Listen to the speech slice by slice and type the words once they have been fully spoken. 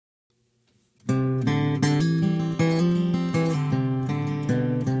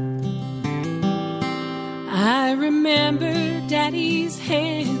Daddy's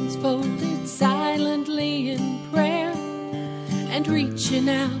hands folded silently in prayer, and reaching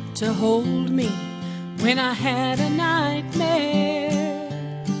out to hold me when I had a nightmare.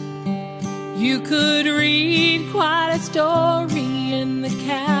 You could read quite a story in the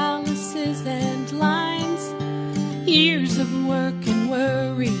calluses and lines. Years of work and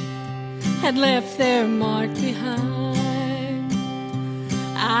worry had left their mark behind.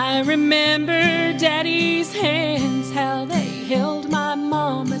 I remember Daddy's hands, how they held my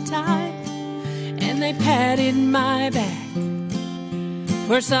mama tight, and they patted my back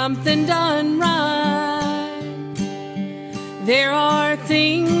for something done right. There are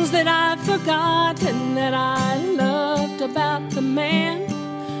things that I've forgotten that I loved about the man,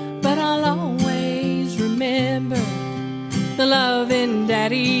 but I'll always remember the love in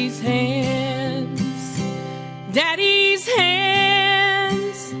Daddy's hands. Daddy's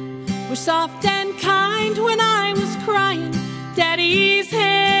hands were soft and kind when I was crying. Daddy's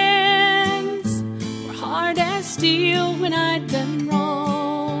hands were hard as steel when I'd done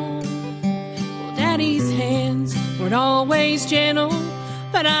wrong. Well, Daddy's hands weren't always gentle,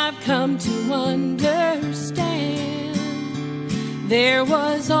 but I've come to understand there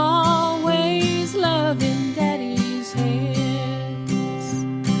was always love in Daddy's hands.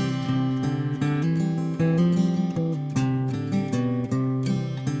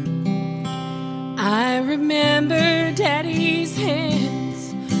 I remember Daddy's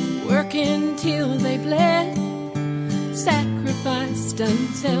hands working till they bled, sacrificed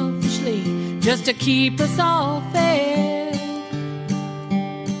unselfishly just to keep us all fed.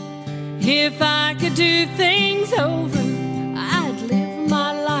 If I could do things over, I'd live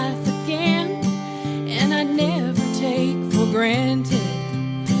my life again, and I'd never take for granted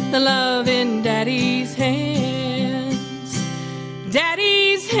the love in Daddy's hands.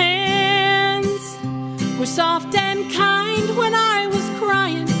 Daddy's hands were soft and kind when I was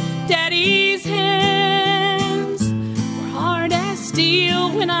crying. Daddy's hands were hard as steel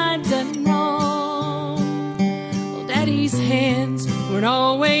when I'd done wrong. Well, Daddy's hands weren't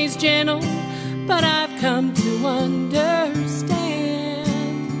always gentle, but I've come to understand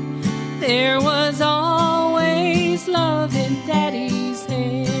there was always love in Daddy's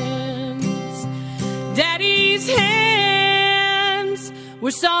hands. Daddy's hands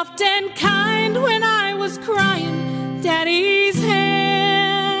were soft and kind when I was crying. Daddy's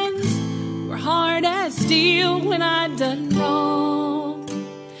hands were hard as steel when I'd done wrong.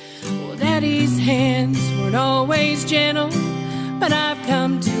 Well, Daddy's hands weren't always gentle, but I've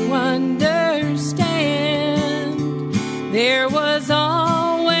come to understand there was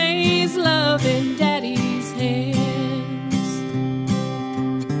always love in Daddy's hands.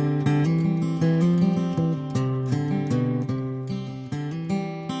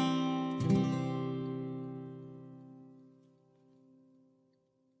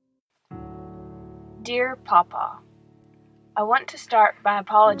 Dear Papa, I want to start by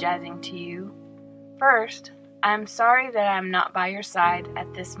apologizing to you. First, I am sorry that I am not by your side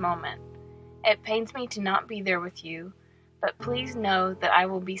at this moment. It pains me to not be there with you, but please know that I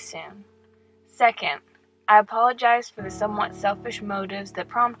will be soon. Second, I apologize for the somewhat selfish motives that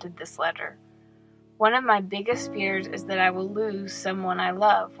prompted this letter. One of my biggest fears is that I will lose someone I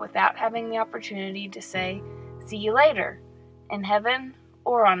love without having the opportunity to say, "See you later," in heaven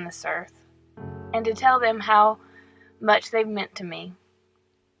or on this earth, and to tell them how much they've meant to me.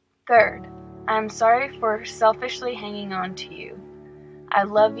 Third, I am sorry for selfishly hanging on to you. I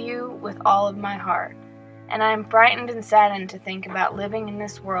love you with all of my heart, and I am frightened and saddened to think about living in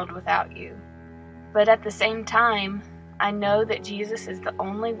this world without you. But at the same time, I know that Jesus is the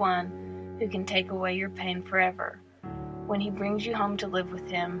only one who can take away your pain forever when he brings you home to live with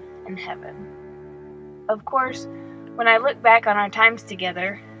him in heaven. Of course, when I look back on our times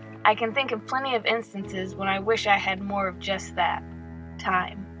together, I can think of plenty of instances when I wish I had more of just that,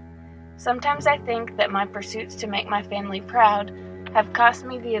 time. Sometimes I think that my pursuits to make my family proud have cost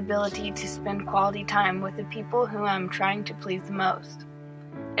me the ability to spend quality time with the people whom I'm trying to please the most.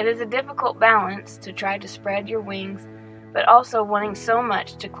 It is a difficult balance to try to spread your wings, but also wanting so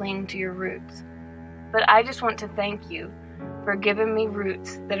much to cling to your roots. But I just want to thank you for giving me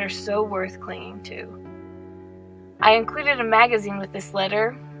roots that are so worth clinging to. I included a magazine with this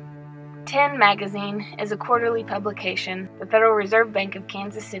letter. 10 Magazine is a quarterly publication the Federal Reserve Bank of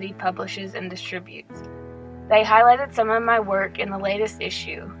Kansas City publishes and distributes. They highlighted some of my work in the latest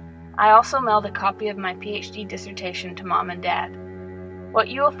issue. I also mailed a copy of my PhD dissertation to Mom and Dad. What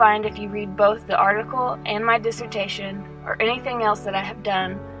you will find if you read both the article and my dissertation, or anything else that I have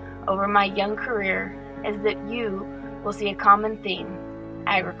done over my young career, is that you will see a common theme: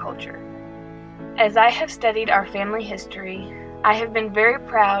 agriculture. As I have studied our family history, I have been very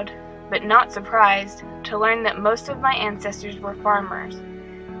proud, but not surprised, to learn that most of my ancestors were farmers.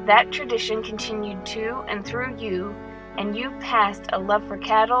 That tradition continued to and through you, and you passed a love for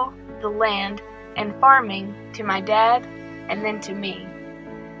cattle, the land, and farming to my dad, and then to me.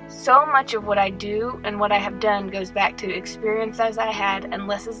 So much of what I do and what I have done goes back to experiences I had and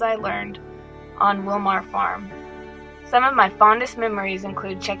lessons I learned on Wilmar Farm. Some of my fondest memories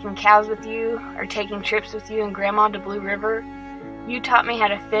include checking cows with you or taking trips with you and Grandma to Blue River. You taught me how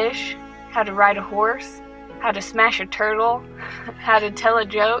to fish, how to ride a horse, how to smash a turtle, how to tell a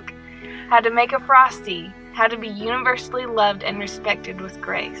joke, how to make a frosty, how to be universally loved and respected with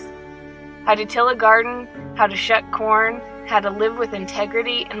grace, how to till a garden, how to shuck corn, how to live with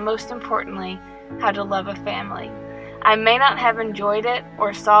integrity, and most importantly, how to love a family. I may not have enjoyed it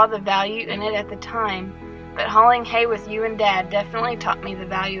or saw the value in it at the time, but hauling hay with you and Dad definitely taught me the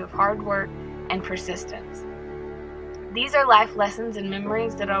value of hard work and persistence. These are life lessons and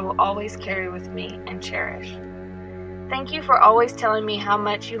memories that I will always carry with me and cherish. Thank you for always telling me how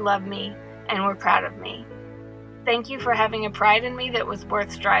much you love me and were proud of me. Thank you for having a pride in me that was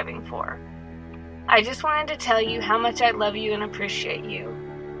worth striving for. I just wanted to tell you how much I love you and appreciate you.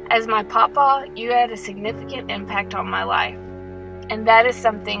 As my papa, you had a significant impact on my life, and that is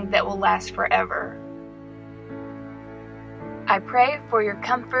something that will last forever. I pray for your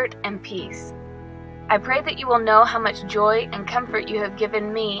comfort and peace. I pray that you will know how much joy and comfort you have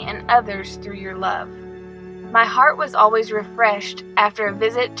given me and others through your love. My heart was always refreshed after a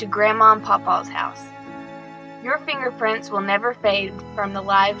visit to Grandma and Papa's house. Your fingerprints will never fade from the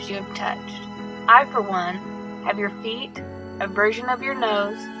lives you have touched. I, for one, have your feet, a version of your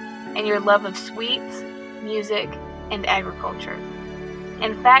nose, and your love of sweets, music, and agriculture.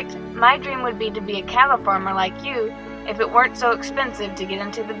 In fact, my dream would be to be a cattle farmer like you if it weren't so expensive to get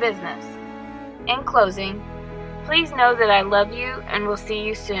into the business. In closing, please know that I love you and will see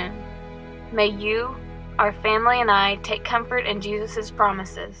you soon. May you, our family, and I take comfort in Jesus'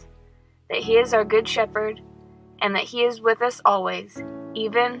 promises, that He is our good shepherd, and that He is with us always,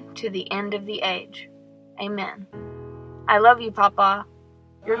 even to the end of the age. Amen. I love you, Papa.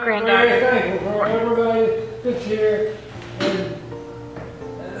 Your granddaughter. I'm very thankful for everybody that's here, and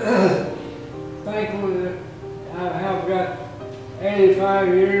thankful that I have got 85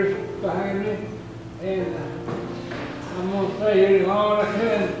 years behind me, and I'm going to stay here as long as I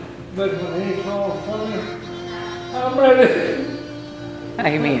can, but when He calls for me, I'm ready.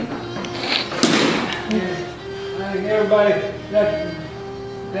 Amen. And I think everybody,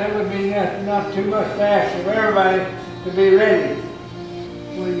 that would be not too much to ask of everybody to be ready.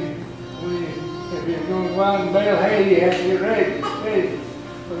 If you're going to go out and bale hay, you have to get ready.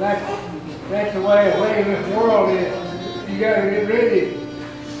 But that's the way this world is. You got to get ready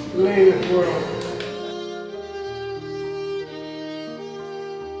to leave this world.